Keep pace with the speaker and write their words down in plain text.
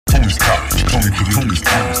Tony's Talk. Tony's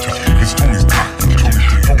Talk. It's Tony's Talk.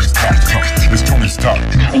 Tony's Talk. It's Tony's Talk.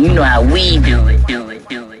 And you know how we do it.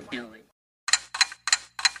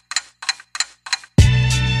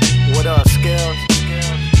 What up, Skills?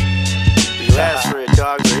 You asked for it,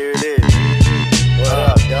 dog, so here it is. What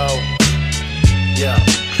up, yo? Yeah.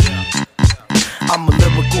 I'm a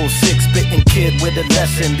lyrical six-spitting kid with a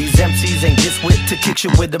lesson. These MCs ain't just wit to kick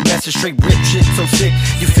shit with a message. Straight rip shit so sick,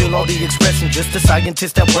 you feel all the expression. Just a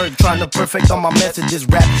scientist at work, trying to perfect all my messages.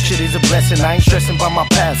 Rap shit is a blessing, I ain't stressing by my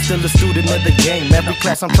past. Still a student of the game, every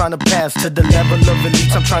class I'm trying to pass. To the level of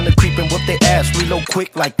elites, I'm trying to creep and whoop they ass. Reload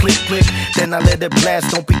quick like click, click, then I let it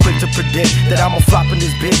blast. Don't be quick to predict that I'm a flop in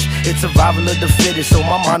this bitch. It's survival of the fittest, so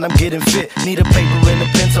my mind I'm getting fit. Need a paper and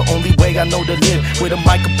a pencil, only way I know to live. With a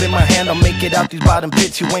mic up in my hand, I'll make it out these bottom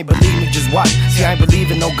pits. You ain't believe me, just watch. See, I ain't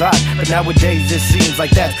believing no God, but nowadays it seems like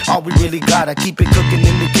that's all we really got. I keep it cooking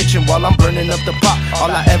in the kitchen while I'm burning up the pot. All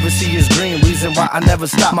I ever see is green, reason why I never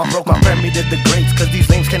stop. My broke, my Premier did the greats, cause these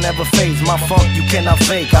lames can never phase. My funk, you cannot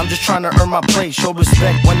fake. I'm just trying to earn my place, show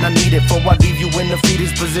respect when I need it. Before I leave you in the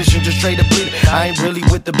fetus position, just straight up bleed it. I ain't really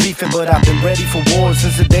with the beefing, but I've been ready for war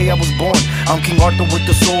since the day I was born. I'm King Arthur with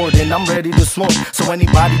the sword, and I'm ready to sword. So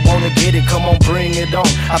anybody wanna get it, come on, bring it on.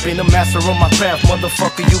 I've been a master of my craft,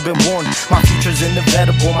 motherfucker, you've been warned. My future's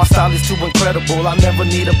inevitable, my style is too incredible. I never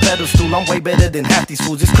need a pedestal, I'm way better than half these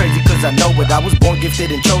fools. It's crazy cause I know it, I was born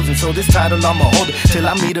gifted and chosen. So this title I'ma hold it till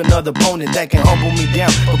I meet another opponent that can humble me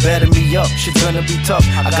down or better me up. Shit's gonna be tough,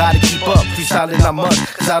 I gotta keep up. Freestyling I must,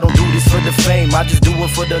 cause I don't do this for the fame, I just do it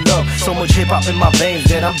for the love. So much hip hop in my veins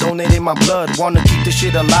that I'm donating my blood. Wanna keep this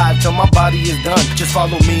shit alive till my body is done. Just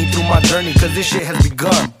follow me through my journey, cause this shit has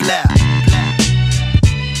begun. Blah.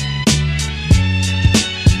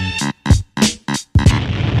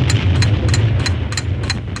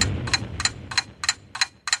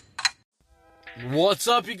 What's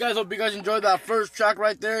up, you guys? Hope you guys enjoyed that first track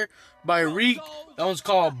right there by Reek. That one's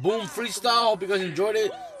called Boom Freestyle. Hope you guys enjoyed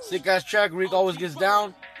it. Sick ass track. Reek always gets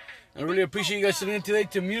down. I really appreciate you guys tuning in today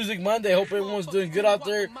to Music Monday. Hope everyone's doing good out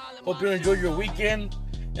there. Hope you enjoyed your weekend.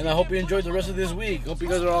 And I hope you enjoyed the rest of this week. Hope you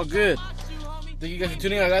guys are all good. Thank you guys for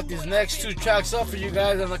tuning in. I got these next two tracks up for you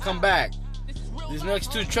guys and I'll come back. These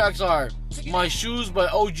next two tracks are My Shoes by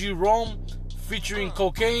OG Rome featuring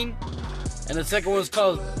Cocaine. And the second one is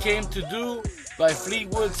called Came to Do by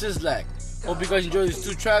Fleetwood Sizzlack. Hope you guys enjoy these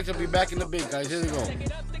two tracks. I'll be back in a bit, guys. Here we go.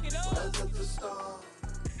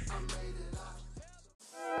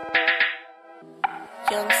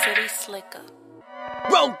 Young City Slicker.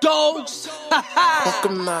 Road dogs.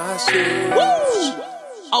 Welcome my shoes. Woo!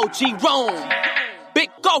 OG Rome. Big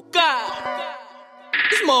Coca.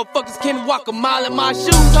 These motherfuckers can't walk a mile in my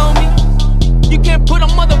shoes, homie. You can't put a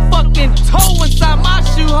motherfucking toe inside my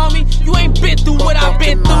shoe, homie. You ain't been through what I've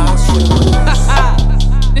been through.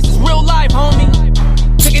 This is real life, homie.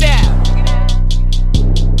 Check it out.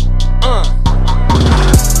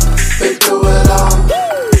 Been through it all.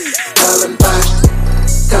 Falling back.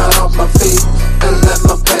 Got off my feet and let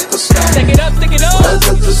my paper stack. Stick it up, stick it up.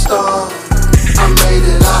 Weathered the storm. I made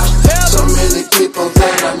it out. So many people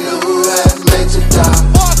that I knew had made it die.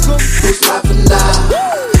 Who's laughing now?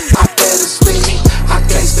 I bet it's me. I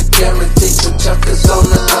gangsta guarantee the chuckers on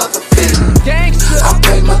the other feet. I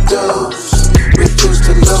pay my dues, refuse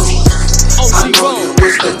to lose. I know you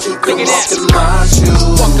wish that you could walk in my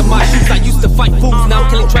shoes. Walk in my shoes, I used to fight fools. Now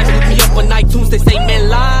killing tracks with me up on iTunes. They say man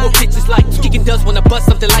lie. Well, bitches like kicking dust when I bust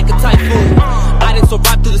something like a typhoon. I didn't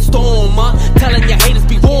survive through the storm, telling your haters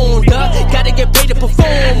be warned, gotta get paid to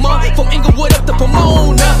perform, from Inglewood up to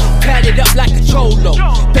Pomona. Pat it up like a cholo,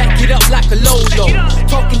 back it up like a Lolo.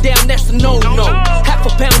 Talking down, that's a no-no. Half a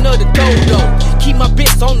pound of the dodo. Keep my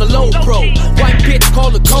bitch on the low pro. White bitch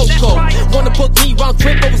call a Coco. Wanna book me round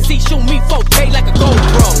trip overseas, shoot me 4K like a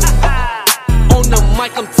GoPro. On the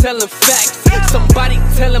mic, I'm telling facts. Somebody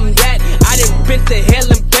tell them that I done been to hell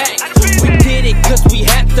and back. We did it cause we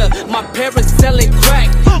had to. My parents selling crack.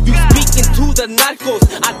 You speaking to the narcos,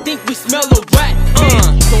 I think we smell a rat.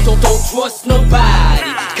 Don't trust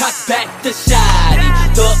nobody. Caught back the shotty.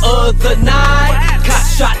 The other night, caught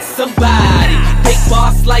shot somebody. Big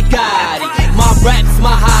boss like Gotti. My rap's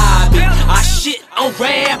my hobby. I shit on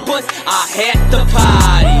rappers, I had the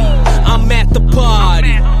party. I'm at the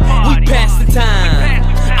party, we pass the time.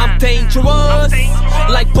 I'm dangerous,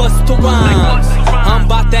 like Busta Rhymes. I'm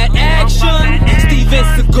about that action, Steven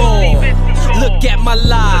Seagal. Look at my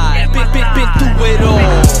life, been through it all.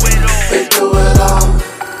 Been through it all.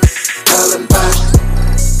 Falling back.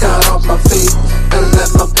 Got off my feet and let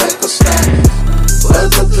my paper stack.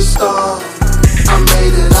 Weathered the storm, I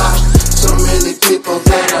made it out. So many people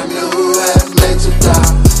that I knew had made it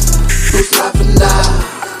die. Who's laughing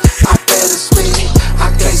now? I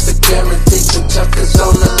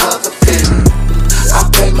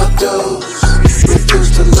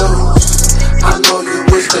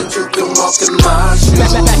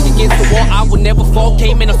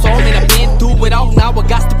now I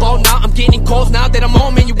got the ball. Now I'm getting calls. Now that I'm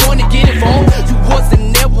on, man, you wanna get involved. You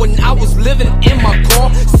wasn't there when I was living in my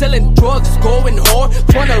car, selling drugs, going hard,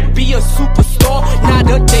 wanna be a superstar. Now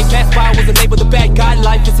the day passed by, I was enabled the bad guy.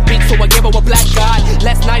 Life is a bitch, so I gave her a black guy.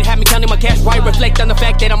 Last night had me counting my cash right, reflect on the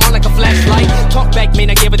fact that I'm on like a flashlight. Talk back, man,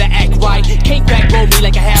 I gave her the act right. Came back, roll me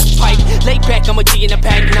like a half pipe. Lay back, I'm a G in the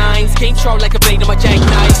pack nines. Came sharp like a blade on my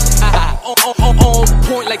jackknife. On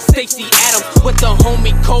point like Stacey Adams with the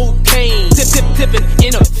homie cocaine. Dipping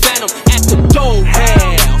in a phantom at the door.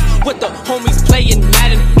 Hell, with the homies playing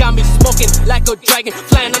Madden. Got me smoking like a dragon,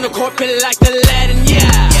 flying on the carpet like Aladdin. Yeah.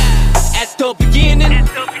 At the beginning,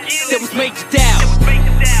 there was major doubt.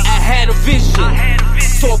 I had a vision,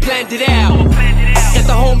 so I planned it out. Got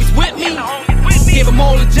the homies with me, gave them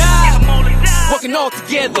all a job, working all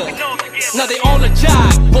together. Now they on a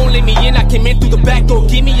job. Won't let me in, I came in through the back door.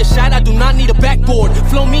 Give me a shot, I do not need a backboard.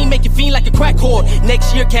 Flow me, make you feel like a crack whore.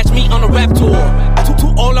 Next year, catch me on a rap tour. To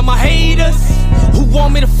all of my haters who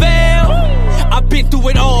want me to fail, I've been through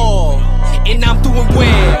it all, and I'm doing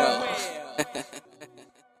well.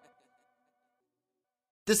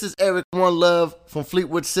 This is Eric One Love from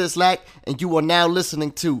Fleetwood Sislak, and you are now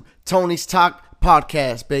listening to Tony's Talk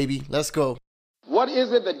Podcast, baby. Let's go. What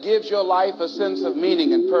is it that gives your life a sense of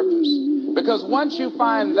meaning and purpose? Because once you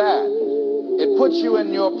find that, it puts you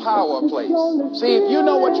in your power place. See, if you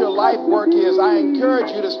know what your life work is, I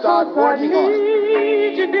encourage you to start working on it.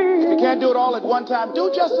 If you can't do it all at one time,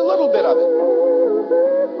 do just a little bit of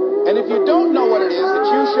it. And if you don't know what it is that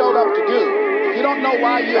you showed up to do, if you don't know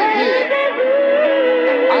why you're here,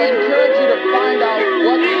 I encourage you to find out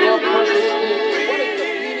what your purpose is. What is the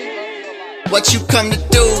meaning of your life? What you come to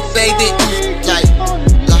do, baby?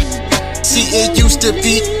 See, it used to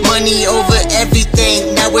be money over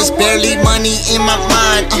everything. Now it's barely money in my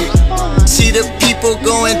mind. See the people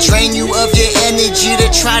go and drain you of your energy to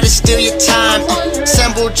try to steal your time.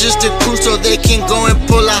 Assemble just to cruise so they can go and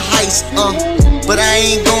pull a heist. But I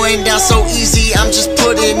ain't going down so easy, I'm just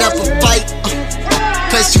putting up a fight.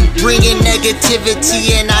 Cause you bringing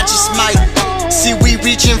negativity and I just might. See, we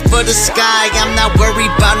reaching for the sky, I'm not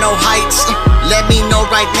worried about no heights. Let me know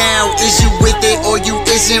right now, is you with it or you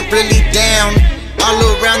isn't really down? All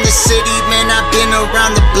around the city, man, I've been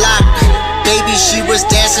around the block. Baby, she was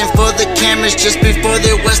dancing for the cameras just before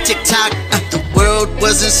there was TikTok. The world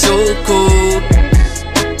wasn't so cold.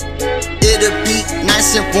 It'll be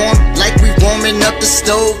nice and warm, like we warming up the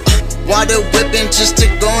stove. Water whipping just to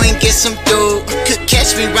go and get some dough. Could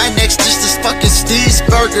catch me right next to this fucking Steve's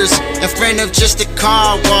Burgers, in front of just a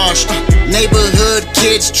car wash. Neighborhood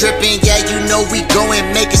kids tripping, yeah, you know we go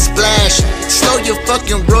and make a splash. Slow your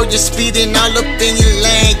fucking roll, you're speeding all up in your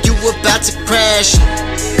lane, you about to crash.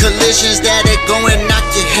 Collisions that'll go and knock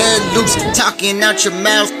your head loose, talking out your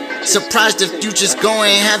mouth. Surprised if you just go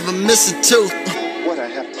and have a missing tooth. What I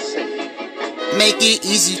have to say. Make it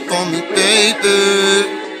easy for me,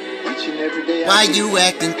 baby. Why you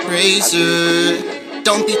acting crazy?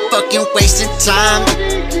 Don't be fucking wasting time,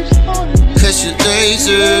 cause you're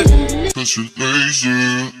lazy.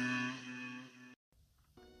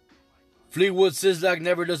 Fleetwood Sislak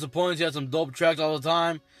never disappoints. He has some dope tracks all the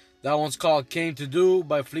time. That one's called Came to Do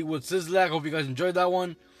by Fleetwood Sislak. Hope you guys enjoyed that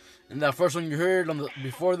one. And that first one you heard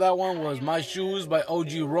before that one was My Shoes by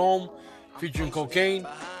OG Rome featuring Cocaine.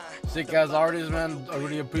 Sick ass artist, man. I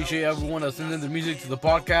really appreciate everyone that's sending the music to the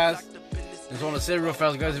podcast. Just want to say real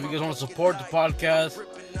fast, guys, if you guys want to support the podcast,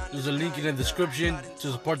 there's a link in the description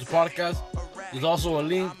to support the podcast. There's also a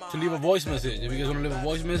link to leave a voice message. If you guys want to leave a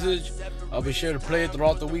voice message, I'll be sure to play it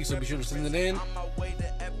throughout the week, so be sure to send it in.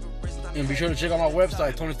 And be sure to check out my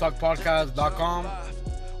website, TonyTalkPodcast.com.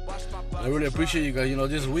 I really appreciate you guys. You know,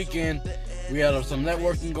 this weekend we had some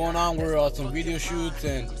networking going on. We're at some video shoots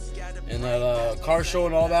and a car show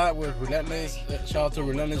and all that with Relentless. Shout out to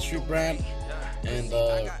Relentless Street Brand and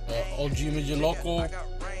OG Midget Local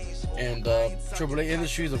and AAA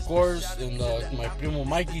Industries, of course, and my primo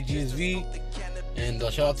Mikey GSV. And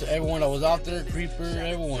shout out to everyone that was out there, Creeper,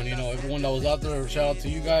 everyone, you know, everyone that was out there. Shout out to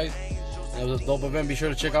you guys. It was a dope event. Be sure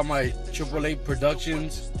to check out my AAA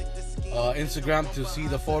Productions Instagram to see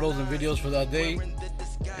the photos and videos for that day.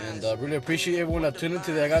 And really appreciate everyone that tuned in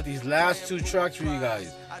today. I got these last two tracks for you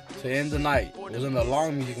guys to end the night. It wasn't a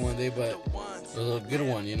long music one day, but it was a good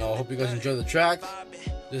one. You know, I hope you guys enjoy the tracks.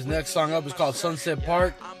 This next song up is called Sunset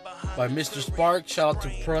Park by Mr. Spark. Shout out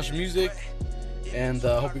to Crush Music. And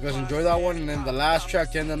hope you guys enjoy that one. And then the last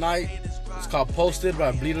track to end the night is called Posted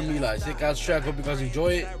by Bleeder Mila. Sick ass track. Hope you guys enjoy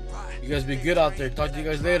it. You guys be good out there. Talk to you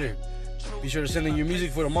guys later. Be sure to send in your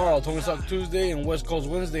music for tomorrow, Tony Talk Tuesday and West Coast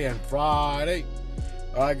Wednesday and Friday.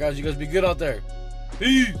 Alright guys, you guys be good out there.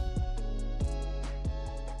 Peace.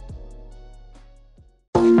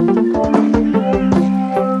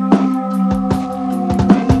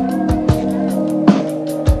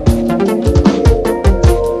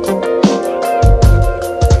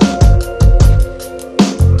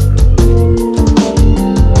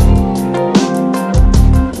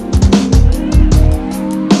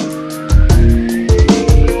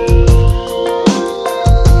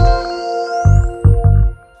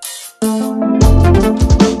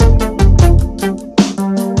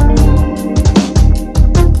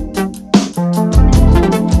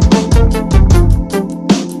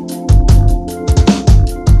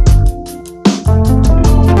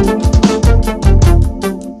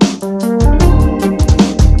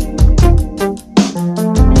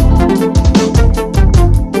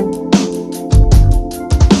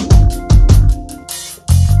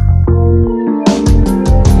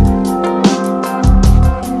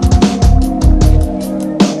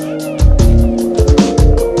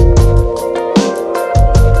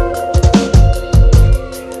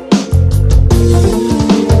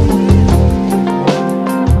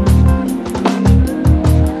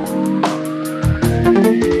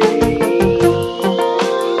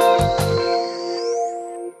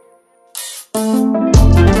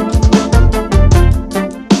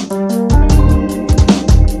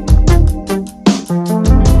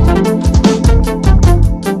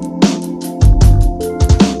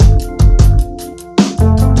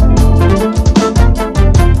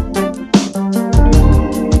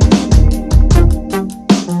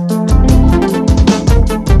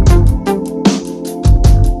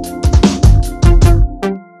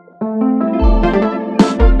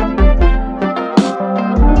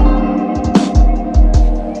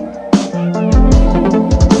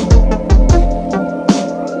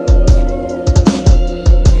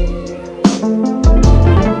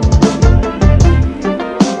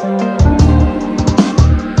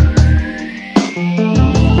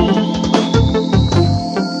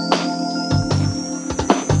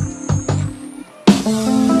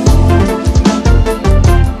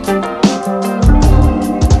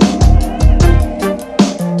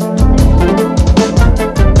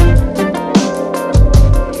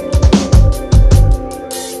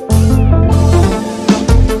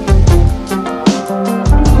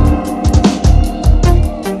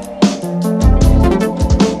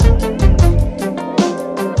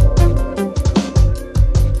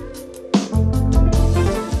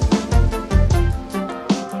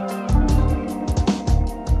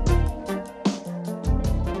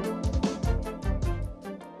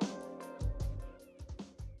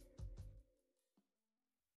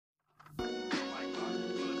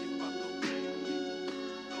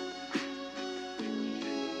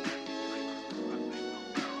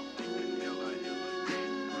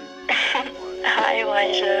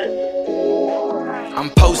 I'm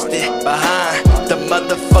posted behind the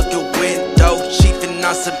motherfucking window, chiefing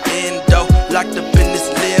on some endo, locked up in this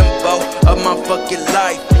limbo of my fucking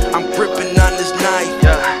life. I'm gripping on this knife,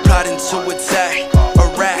 plotting to attack a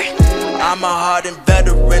rat. I'm a hardened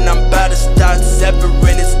veteran, I'm about to start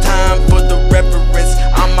severing. It's time for the reverence.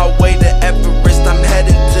 On my way to Everest, I'm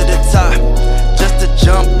heading to the top, just to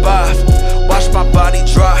jump off, watch my body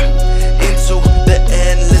drop into the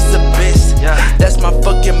endless abyss. That's my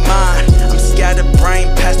fucking mind. I'm scattered brain,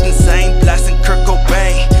 past insane, blasting Kurt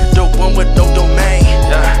Cobain, the one with no domain.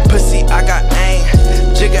 Pussy, I got aim,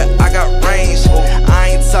 jigger, I got range.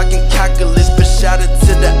 I ain't talking calculus, but shout out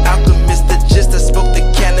to the alchemist, the gist. I smoke the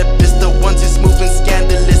cannabis, the ones who's moving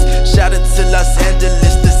scandalous. Shout out to Los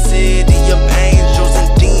Angeles, the city of angels and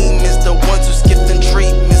demons, the ones who skip the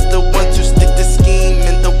treatments, the ones who stick to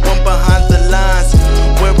scheming, the one behind the lines,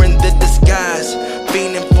 wearing the disguise,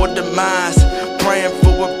 fiending for demise, praying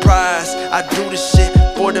for a prize. I do the shit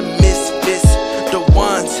for the misfits, the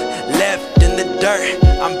ones left in the dirt.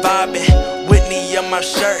 I'm vibing, Whitney on my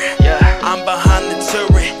shirt. I'm behind the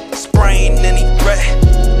turret, spraying any threat.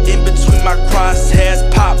 In between my crosshairs,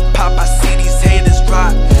 pop, pop. I see these haters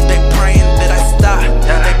rot. They praying that I stop,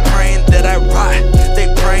 they praying that I rot, they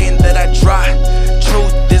praying that I drop.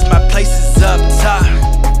 Truth is my place is up top.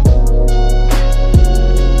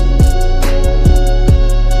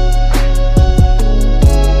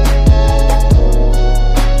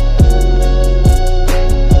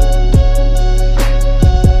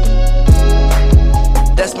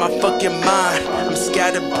 That's my fucking mind. I'm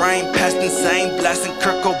scattered brain, past insane, blasting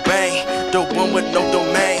Kurt Cobain, the one with no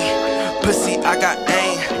domain. Pussy, I got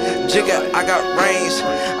aim, jigger, I got range.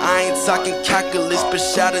 I ain't talking calculus, but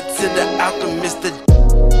shout out to the alchemist, the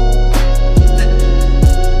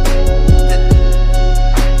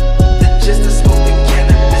just to smoke the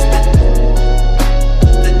cannabis,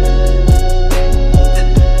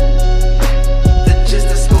 the just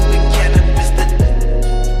to smoke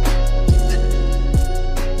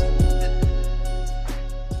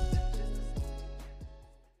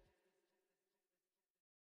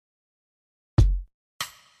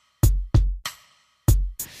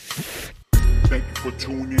Thank you for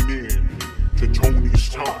tuning in to Tony's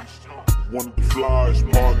Talk, one of the flyest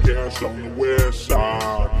podcasts on the west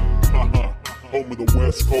side. Home of the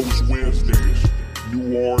West Coast Wednesdays.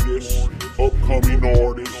 New artists, upcoming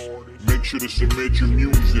artists. Make sure to submit your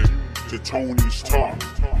music to Tony's Talk,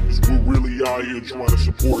 because we're really out here trying to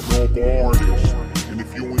support local artists. And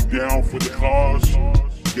if you ain't down for the cause,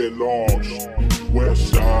 get lost. West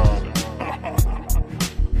side.